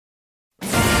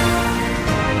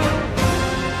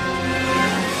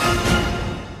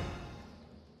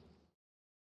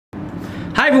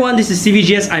everyone, this is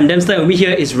CVGS. I'm Dempster and with me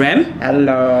here is Rem.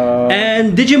 Hello.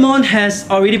 And Digimon has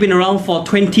already been around for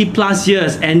 20 plus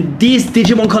years, and these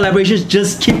Digimon collaborations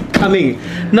just keep coming.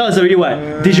 Now it's already what?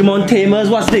 Digimon Tamers,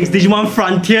 what's next? Digimon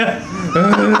Frontier?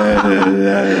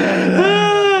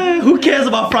 Who cares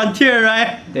about Frontier,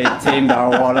 right? They tamed our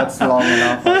wallets long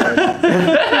enough already.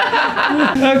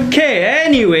 Okay,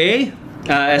 anyway,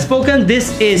 as spoken,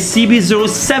 this is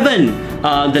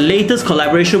CB07, the latest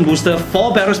collaboration booster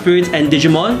for Battle Spirits and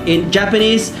Digimon. In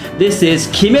Japanese, this is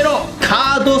Kimero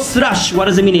Kaado Slash. What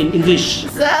does it mean in English?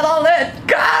 Settle it!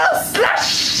 Kaado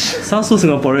Slash! Sounds so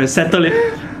Singaporean. Settle it.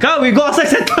 Come, we go outside,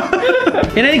 settle.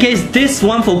 In any case, this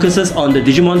one focuses on the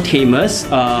Digimon Tamers,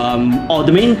 or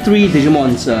the main three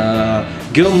Digimons,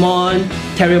 Guilmon,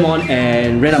 Terriermon,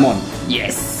 and Renamon.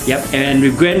 Yes! Yep, and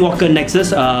with Grand Walker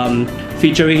Nexus,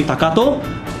 featuring Takato,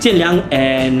 Jianliang,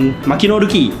 and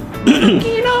Makinoruki.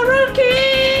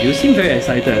 Makinoruki! You seem very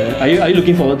excited. Are you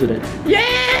looking forward to that?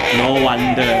 Yeah! No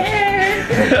wonder.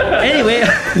 Anyway,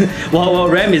 while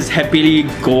Rem is happily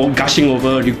gushing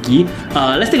over Ryuki,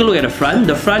 let's take a look at the front.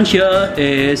 The front here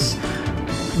is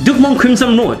Digimon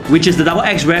Crimson Mode, which is the double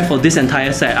X rare for this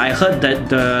entire set. I heard that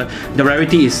the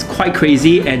rarity is quite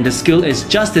crazy and the skill is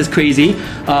just as crazy.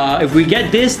 If we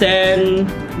get this, then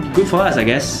good for us, I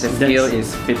guess. The skill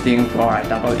is fitting for a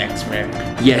double X rare.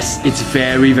 Yes, it's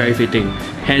very, very fitting.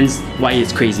 Hence why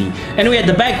it's crazy. Anyway, at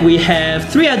the back we have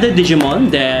three other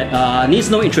Digimon that needs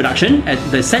no introduction. At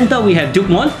the center we have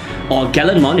Dukemon, or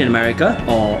Gallantmon in America,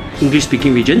 or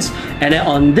English-speaking regions. And then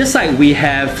on this side we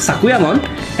have Sakuyamon,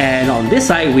 and on this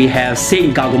side we have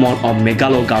Saint Gargomon or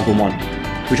Megalo Gargomon.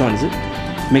 Which one is it?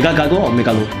 Mega Gargo or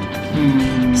Megalo?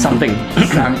 Something.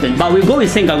 Something. But we'll go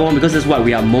with Saint Gargomon because that's what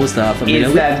we are most familiar with.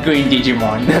 Is that green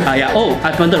Digimon? Yeah. Oh,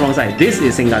 I pointed the wrong side. This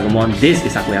is Saint Gargomon, this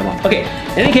is Sakuyamon. Okay,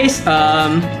 in any case,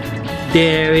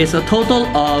 there is a total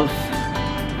of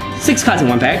 6 cards in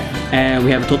one pack, and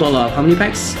we have a total of how many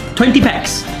packs? 20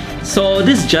 packs. So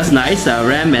this is just nice.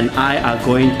 Ram and I are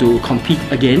going to compete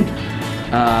again.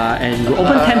 And we'll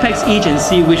open 10 packs each and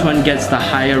see which one gets the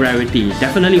higher rarity.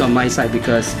 Definitely on my side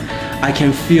because I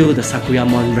can feel the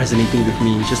Sakuyamon resonating with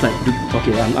me. It's just like,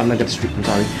 okay, I'm not that strict, I'm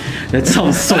sorry. That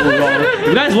sounds so wrong. If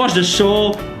you guys watch the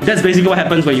show, that's basically what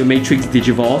happens when you Matrix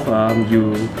Digivolve.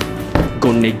 You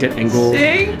go naked and go...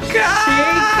 Shinka!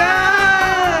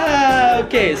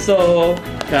 Okay, so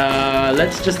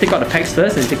let's just take out the packs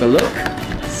first and take a look.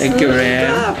 Thank you,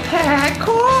 Ram.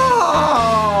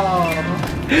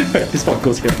 This one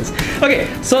goes here first. Okay,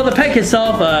 so the pack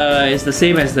itself is the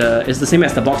same as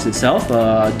the box itself.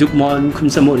 Dukemon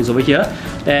Crimson Mode is over here,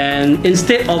 and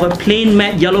instead of a plain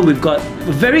matte yellow, we've got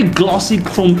a very glossy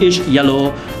chrome-ish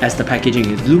yellow as the packaging.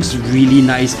 It looks really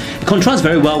nice. It contrasts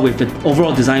very well with the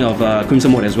overall design of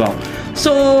Crimson Mode as well.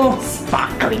 So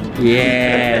sparkling.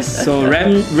 Yes. So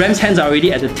Ram's hands are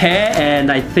already at the tear, and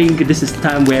I think this is the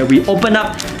time where we open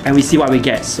up and we see what we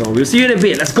get. So we'll see you in a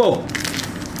bit. Let's go.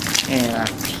 Yeah.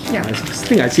 I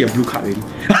think I see a blue card already.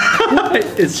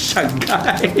 It's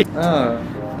Shanghai.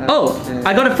 Oh,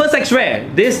 I got a first X rare.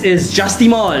 This is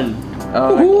Justimon.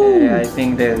 Okay, I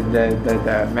think the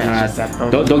match is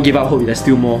settled. Don't give up hope. There's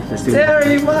still more. There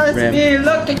he must be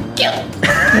looking cute.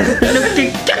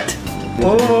 Looking cute.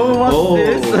 Oh,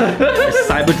 what's this? It's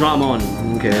Cyberdramon.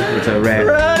 Okay, it's a rare.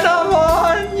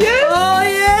 Renamon, yes. Oh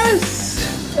yes.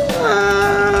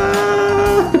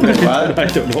 What? I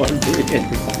don't know what I'm doing.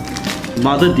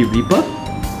 Mother the Reaper?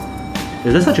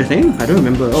 Is there such a thing? I don't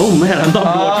remember. Oh man, I'm not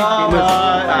watching gamers.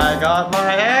 I got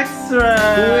my X-ray.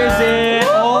 Who is it?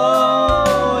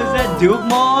 Oh, is that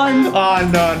Dukemon? Oh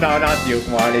no, not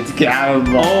Dukemon. It's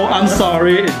Gallantmon. Oh, I'm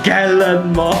sorry,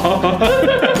 Gallantmon.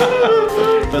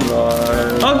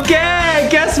 Okay,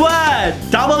 guess what?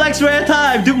 Double X-ray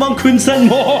time. Dukemon Crimson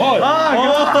Mode.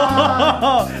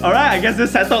 Oh. All right, I guess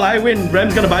this settled. I win.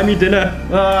 Rem's gonna buy me dinner.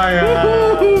 Oh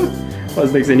yeah.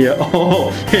 What's next in here?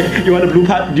 Oh, hey, you want a blue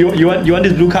card? You want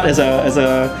this blue card as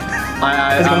a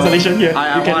constellation? Here,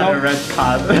 I want a red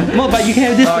card. No, but you can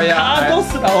have this. Oh yeah.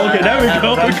 Okay, there we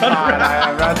go. I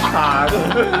have a red card.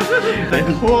 The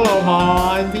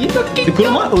Kulomon. The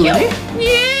Kulomon? Oh really?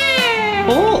 Yeah.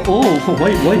 Oh,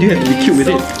 why do you have to be cute with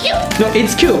it? Cute. No,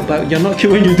 it's cute, but you're not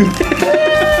cute when you do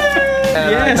that.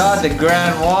 And yes. I got the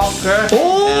Grand Walker.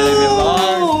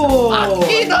 Oh, and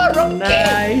it belongs to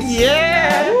nice.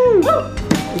 Yeah.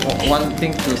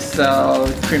 Wanting to sell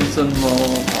Crimson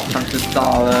Mode for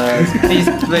 $100. Please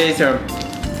place your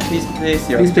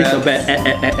bet.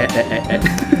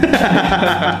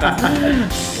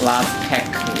 Last pack.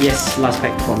 Yes, last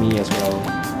pack for me as well.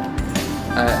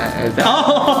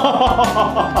 Oh,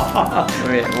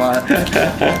 Wait, what?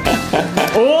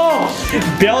 Oh!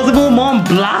 Beelzebumon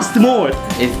Blast Mode!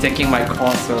 It's taking my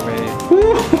cost away.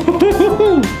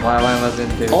 Why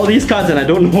wasn't there? All these cards and I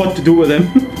don't know what to do with them.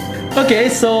 Okay,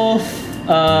 so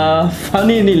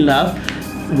funny enough,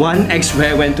 one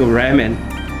X-Rare went to Rem and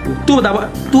two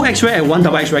X-Rare and one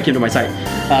double X-Rare came to my side.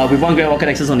 With one Great Walker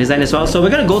Access on design as well. So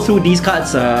we're gonna go through these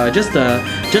cards, just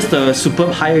the superb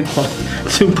high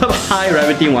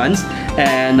rarity ones,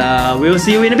 and we'll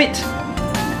see you in a bit.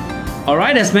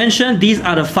 Alright, as mentioned, these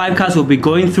are the 5 cards we'll be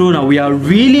going through. Now we are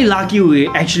really lucky we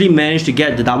actually managed to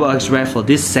get the double X-Rare for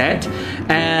this set.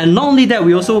 And not only that,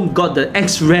 we also got the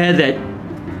X-Rare that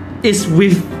is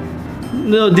with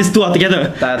these two are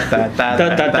together.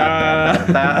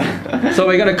 So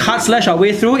we're gonna card slash our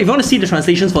way through. If you want to see the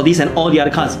translations for these and all the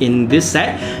other cards in this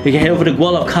set, you can head over to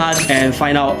World of Cards and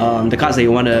find out the cards that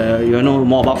you want to know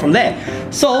more about from there.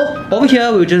 So over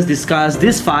here we'll just discuss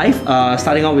these 5,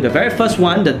 starting out with the very first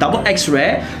one, the double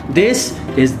X-Rare. This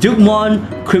is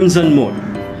Digimon Crimson Moon.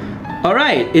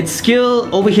 Alright, its skill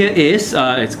over here is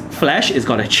it's Flash. It's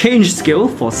got a change skill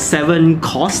for 7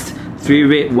 cost, 3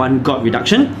 red, 1 god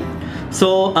reduction.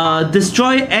 So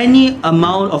destroy any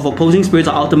amount of opposing spirits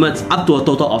or ultimates up to a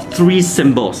total of 3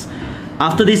 symbols.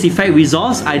 After this effect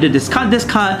resolves, either discard this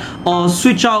card or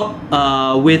switch out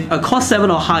with a cost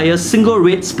 7 or higher single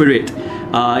red spirit.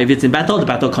 If it's in battle, the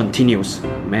battle continues.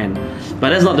 Man.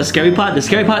 But that's not the scary part. The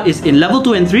scary part is in level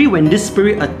 2 and 3, when this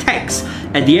spirit attacks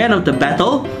at the end of the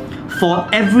battle, for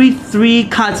every 3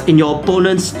 cards in your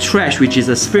opponent's trash, which is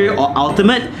a spirit or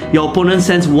ultimate, your opponent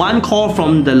sends 1 call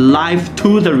from the live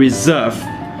to the reserve.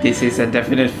 This is a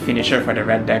definite finisher for the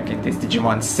red deck in this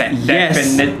Digimon set. Yes.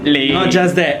 Definitely. Not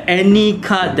just that, any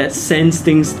card that sends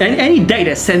things, any deck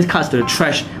that sends cards to the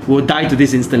trash will die to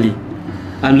this instantly.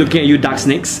 I'm looking at you, Dark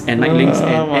Snakes and Nightlings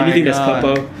and anything that's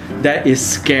purple. That is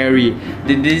scary.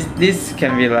 This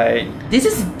can be like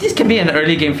this can be an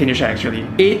early game finisher actually.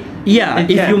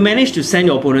 If you manage to send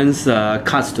your opponent's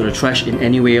cards to the trash in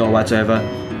any way or whatsoever,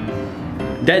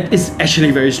 that is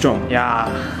actually very strong. Yeah.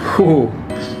 Whew.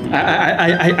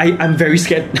 I'm very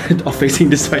scared of facing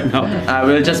this right now. I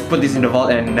will just put this in the vault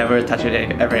and never touch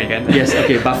it ever again. Yes,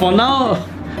 okay, but for now,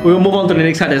 we'll move on to the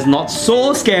next card that's not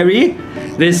so scary.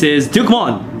 This is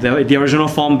Digimon, the original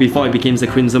form before it became the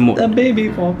Crimson Mode. The baby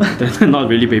form. Not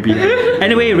really baby.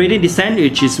 Anyway, Radiant Descent,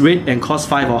 which is red and cost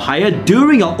 5 or higher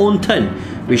during your own turn,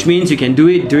 which means you can do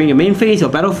it during your main phase, your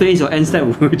battle phase, your end step,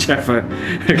 whichever.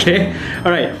 Okay?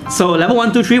 Alright, so level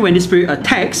 1, 2, 3, when this spirit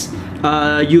attacks,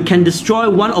 you can destroy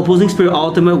 1 opposing spirit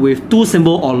ultimate with 2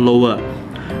 symbol or lower.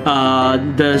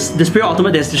 The spirit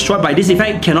ultimate that's destroyed by this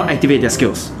effect cannot activate their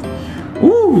skills.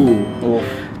 Ooh! Oh.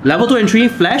 Level 2 and 3,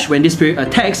 Flash, when this spirit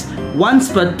attacks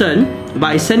once per turn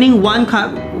by sending 1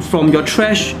 card from your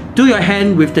trash to your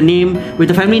hand with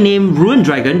the family name Ruined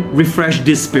Dragon, refresh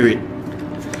this spirit.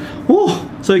 Ooh.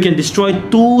 So you can destroy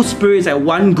 2 spirits at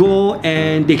one go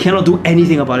and they cannot do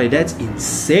anything about it. That's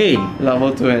insane.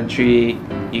 Level 2 and 3,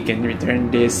 you can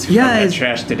return this from the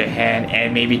trash to the hand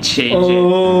and maybe change it.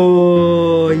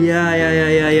 Oh,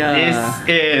 yeah.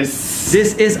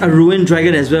 This is a Ruined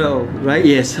Dragon as well, right?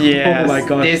 Yes. Yes. Oh my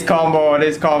god. This combo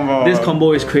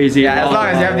is crazy. Yeah, as long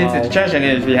as you have this in the trash and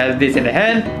if he has this in the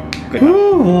hand, good luck.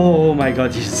 Oh my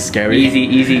god, this is scary.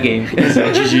 Easy game.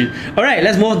 GG. Alright,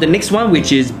 let's move on to the next one,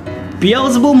 which is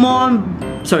Beelzebumon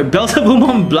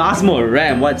Blast Mode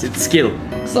Rem. What's its skill?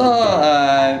 So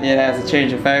it has a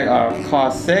change effect of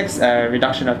cost 6,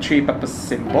 reduction of 3 purpose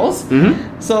symbols.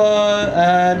 So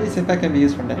this effect can be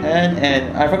used from the hand,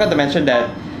 and I forgot to mention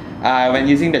that when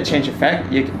using the change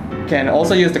effect, you can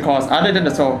also use the cost other than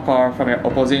the soul core from your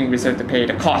opposing reserve to pay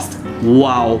the cost.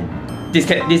 Wow. This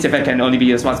effect can only be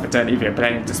used once per turn if you're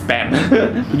planning to spam.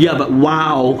 Yeah, but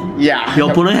wow. Yeah.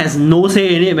 Your opponent has no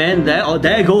say in it, man.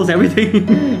 There goes everything.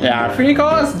 Yeah, 3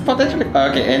 calls potentially.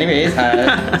 Okay, anyways,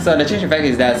 so the change effect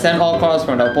is that send all calls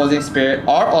from the opposing spirit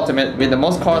or ultimate with the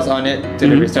most calls on it to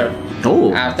the reserve.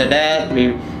 Oh. After that,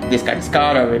 we discard this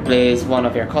card or replace one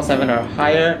of your cost 7 or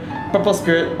higher purple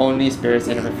spirit only spirits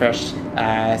in a refreshed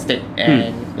state,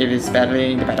 and if it's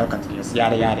battling, the battle continues.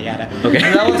 Yada yada yada. Okay.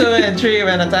 Level 2 and 3,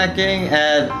 when attacking,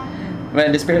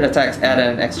 when the spirit attacks, add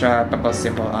an extra purple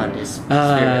symbol on this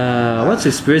spirit. What's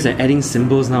with spirits and adding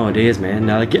symbols nowadays, man?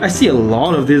 I see a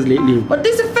lot of this lately. But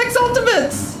this affects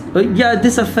ultimates! Yeah,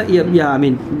 this affect. Yeah, I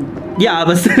mean, yeah,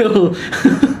 but still.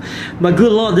 But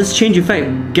good lord, this change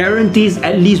effect guarantees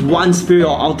at least 1 spirit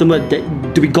or ultimate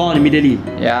to be gone immediately.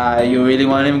 Yeah, you really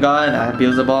want him gone?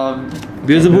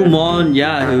 Beelzebumon,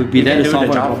 yeah, he will be there to solve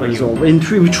the problem. So in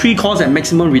 3 calls at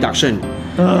maximum reduction.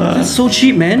 That's so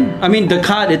cheap, man. I mean, the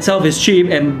card itself is cheap,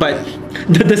 but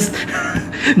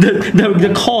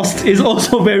the cost is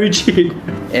also very cheap.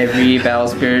 Every battle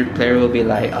spirit player will be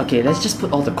like, okay, let's just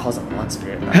put all the cost on one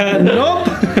spirit. Nope.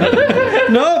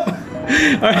 Nope.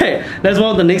 Alright, let's move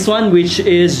on to the next one, which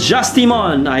is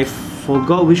Justimon. I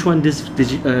forgot which one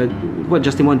what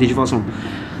Justimon Digivolves from.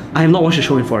 I have not watched the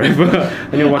show in forever.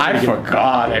 I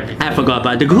forgot everything. I forgot,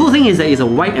 but the cool thing is that it's a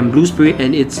white and blue spirit,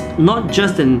 and it's not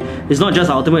just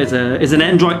ultimate. It's an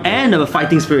android and a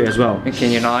fighting spirit as well.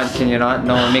 Can you not?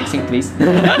 No mixing, please.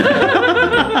 Tell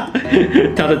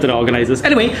that to the organizers.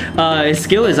 Anyway, his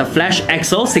skill is a Flash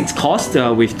Axle, 6 cost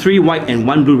with 3 white and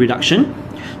 1 blue reduction.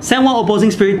 Send 1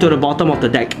 opposing spirit to the bottom of the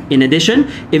deck. In addition,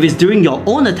 if it's during your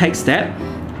own attack step,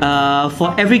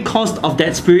 for every cost of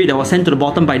that spirit that was sent to the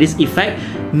bottom by this effect,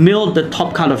 mill the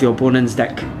top card of your opponent's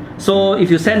deck. So if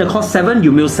you send a cost 7,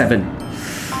 you mill 7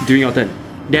 during your turn.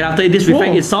 Then after this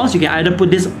effect is solved, you can either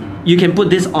put this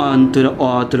on to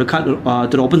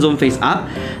the open zone face up.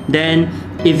 Then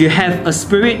if you have a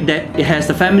spirit that it has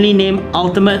the family name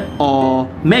Ultimate or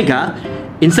Mega,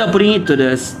 instead of putting it to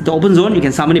the open zone, you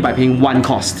can summon it by paying 1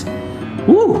 cost.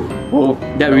 Woo! Oh,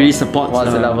 that really supports.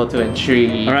 What's the level 2 and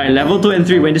 3? Alright, level 2 and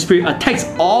 3. When the spirit attacks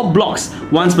all blocks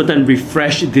once per turn,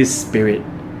 refresh this spirit.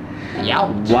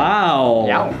 Youch. Wow.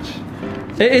 Youch.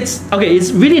 It's okay.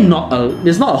 It's really not a.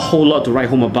 There's not a whole lot to write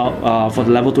home about for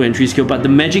the level 2 and 3 skill, but the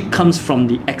magic comes from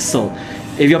the Excel.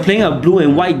 If you're playing a blue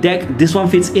and white deck, this one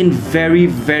fits in very,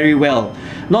 very well.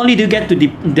 Not only do you get to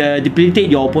debilitate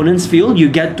your opponent's field, you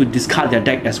get to discard their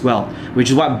deck as well, which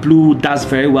is what blue does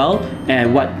very well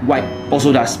and what white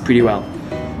also does pretty well.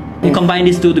 You combine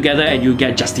these two together and you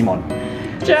get Justimon.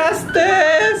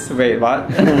 Justice! Wait, what?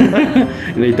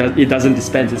 It doesn't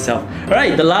dispense itself.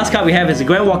 Alright, the last card we have is the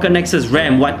Grand Walker Nexus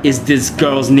Rem. What is this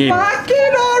girl's name?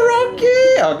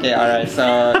 Okay, alright,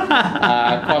 so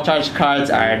core charge cards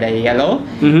are the yellow,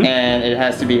 and it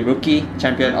has to be Rookie,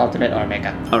 Champion, Ultimate, or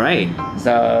Mega. Alright.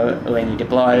 So when you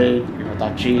deploy, you roll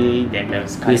top 3, then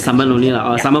those cards. You summon only,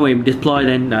 or summon when you deploy,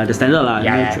 then the standard.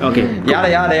 Yeah. Okay. Cool.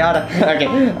 Yada. Okay,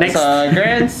 next. So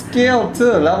Grand Skill 2,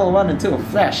 level 1 and 2,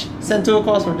 Flash. Send 2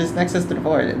 calls from this Nexus to the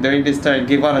void. During this turn,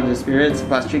 give one of the spirits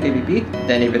plus 3 KBP.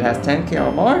 Then if it has 10k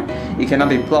or more, it cannot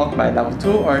be blocked by level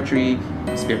 2 or 3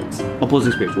 spirits.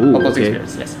 Opposing spirits. Ooh, Opposing okay.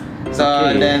 spirits, yes.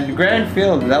 So then Grand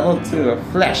Field level 2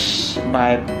 Flash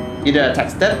by either attack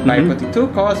step by putting 2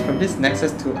 cards from this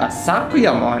Nexus to a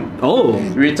Sakuyamon. Oh.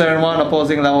 Return 1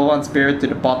 opposing level 1 spirit to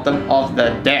the bottom of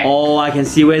the deck. Oh, I can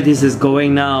see where this is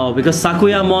going now, because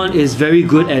Sakuyamon is very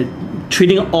good at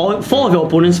treating all 4 of your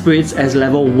opponent's spirits as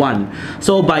level 1.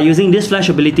 So by using this flash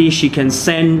ability, she can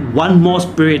send 1 more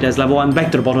spirit as level 1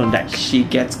 back to the bottom of the deck. She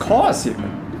gets cores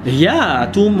even. Yeah,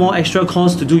 2 more extra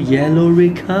calls to do yellow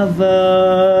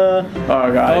recover.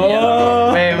 Oh god.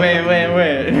 Oh.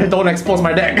 Wait. Don't expose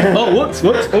my deck. Oh, whoops.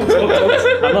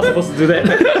 I'm not supposed to do that.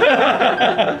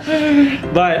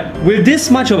 But with this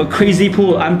much of a crazy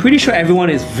pool, I'm pretty sure everyone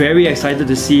is very excited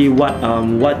to see what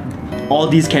all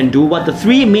these can do, what the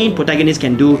 3 main protagonists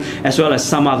can do, as well as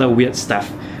some other weird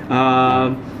stuff.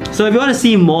 So if you want to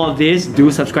see more of this, do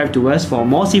subscribe to us for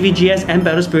more CVGS and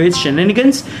Battle Spirits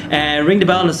shenanigans, and ring the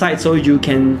bell on the side so you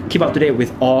can keep up to date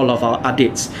with all of our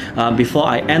updates. Before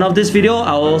I end off this video,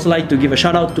 I would also like to give a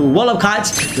shout out to World of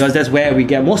Cards, because that's where we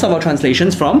get most of our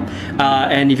translations from.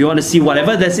 And if you want to see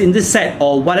whatever that's in this set,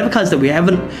 or whatever cards that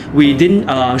we didn't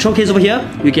showcase over here,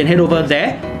 you can head over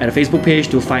there at the Facebook page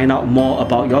to find out more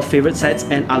about your favorite sets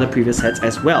and other previous sets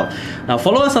as well. Now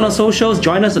follow us on our socials,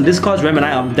 join us on Discord. Rem and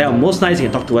I are there most nights. You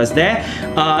can talk to us there.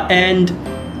 And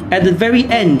at the very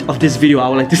end of this video, I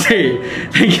would like to say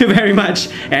thank you very much,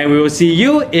 and we will see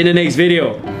you in the next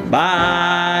video.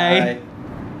 Bye.